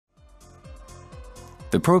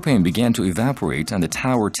The propane began to evaporate and the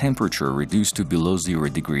tower temperature reduced to below 0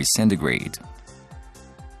 degrees centigrade.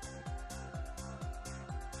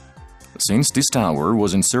 Since this tower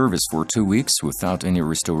was in service for 2 weeks without any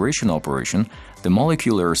restoration operation, the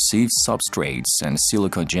molecular sieve substrates and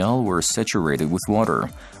silica gel were saturated with water,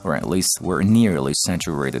 or at least were nearly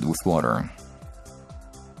saturated with water.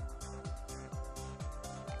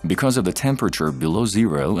 Because of the temperature below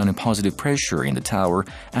 0 and a positive pressure in the tower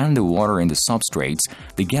and the water in the substrates,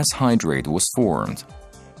 the gas hydrate was formed.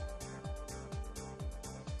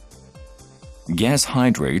 Gas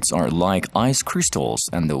hydrates are like ice crystals,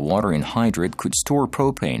 and the water in hydrate could store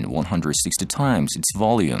propane 160 times its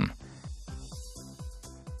volume.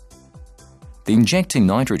 The injecting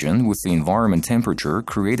nitrogen with the environment temperature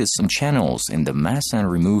created some channels in the mass and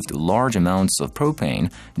removed large amounts of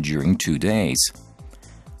propane during 2 days.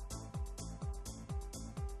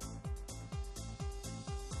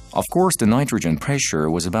 Of course, the nitrogen pressure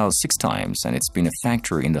was about 6 times, and it's been a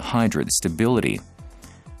factor in the hydrate stability.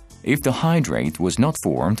 If the hydrate was not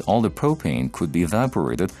formed, all the propane could be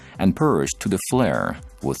evaporated and purged to the flare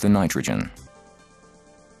with the nitrogen.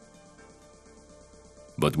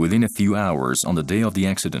 But within a few hours on the day of the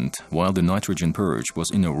accident, while the nitrogen purge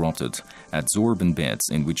was interrupted, adsorbent beds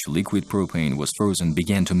in which liquid propane was frozen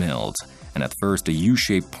began to melt, and at first the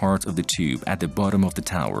U-shaped part of the tube at the bottom of the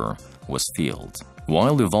tower was filled.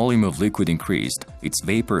 While the volume of liquid increased, its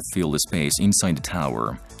vapor filled the space inside the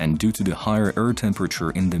tower, and due to the higher air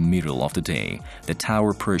temperature in the middle of the day, the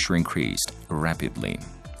tower pressure increased rapidly.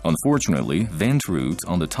 Unfortunately, vent route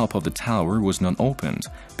on the top of the tower was not opened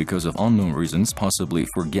because of unknown reasons, possibly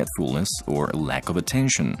forgetfulness or lack of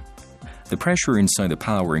attention. The pressure inside the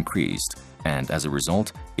tower increased, and as a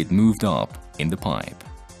result, it moved up in the pipe.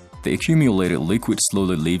 The accumulated liquid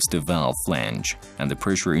slowly leaves the valve flange, and the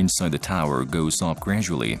pressure inside the tower goes up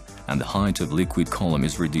gradually, and the height of liquid column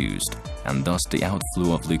is reduced, and thus the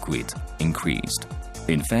outflow of liquid increased.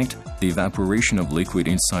 In fact, the evaporation of liquid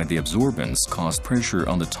inside the absorbents caused pressure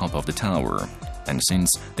on the top of the tower, and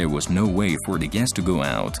since there was no way for the gas to go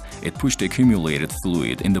out, it pushed the accumulated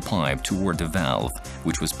fluid in the pipe toward the valve,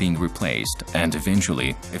 which was being replaced, and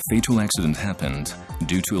eventually a fatal accident happened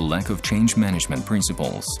due to a lack of change management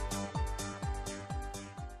principles.